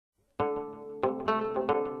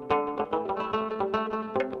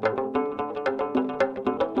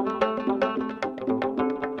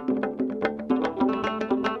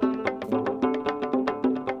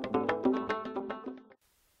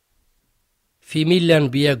في ميلان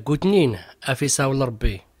بياك قوتنين افي ساول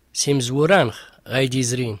ربي سيم زورانخ غايدي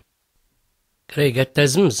زرين كريغا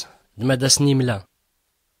تازمز دمادا سنيملا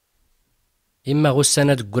إما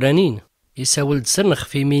غسانا دقرانين يساول دسرنخ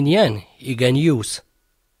في مينيان إيغانيوس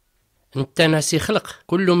انت ناسي خلق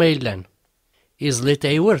كل ما يلان يزلي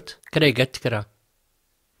تعيورت كريغا تكرا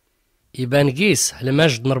يبان قيس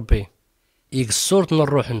لماجد نربي يقصورت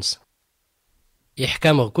نروحنس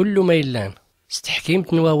يحكامغ كل ما يلان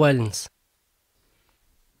ستحكيمت نواوالنس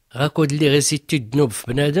غاكود اللي غيسي تدنوب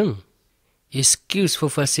في بنادم يسكي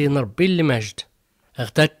وسفوفاسي نربي لماجد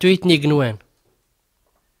اغتات تويتني قنوان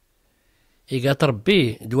إيقا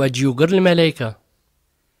تربي دواج يوقر الملايكة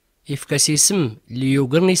يفكاس يسم اللي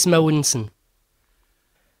يوقر نسماو نسن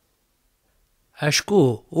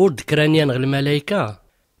عشكو ورد كرانيان غ الملايكة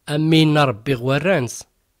أمين ربي غوارانس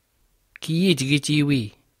كي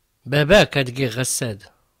يتقيتيوي باباك هدقي غساد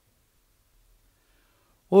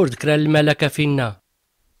ورد كران الملاكة فينا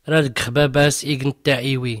رادق خباباس إيقن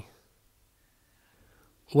تاعيوي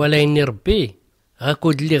ولا إني ربي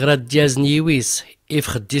غاكود اللي غراد دياز نيويس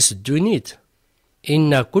إفخديس الدونيت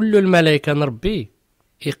إن كل الملايكة نربي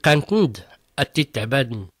إقانتند أتي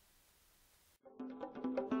تعبادن.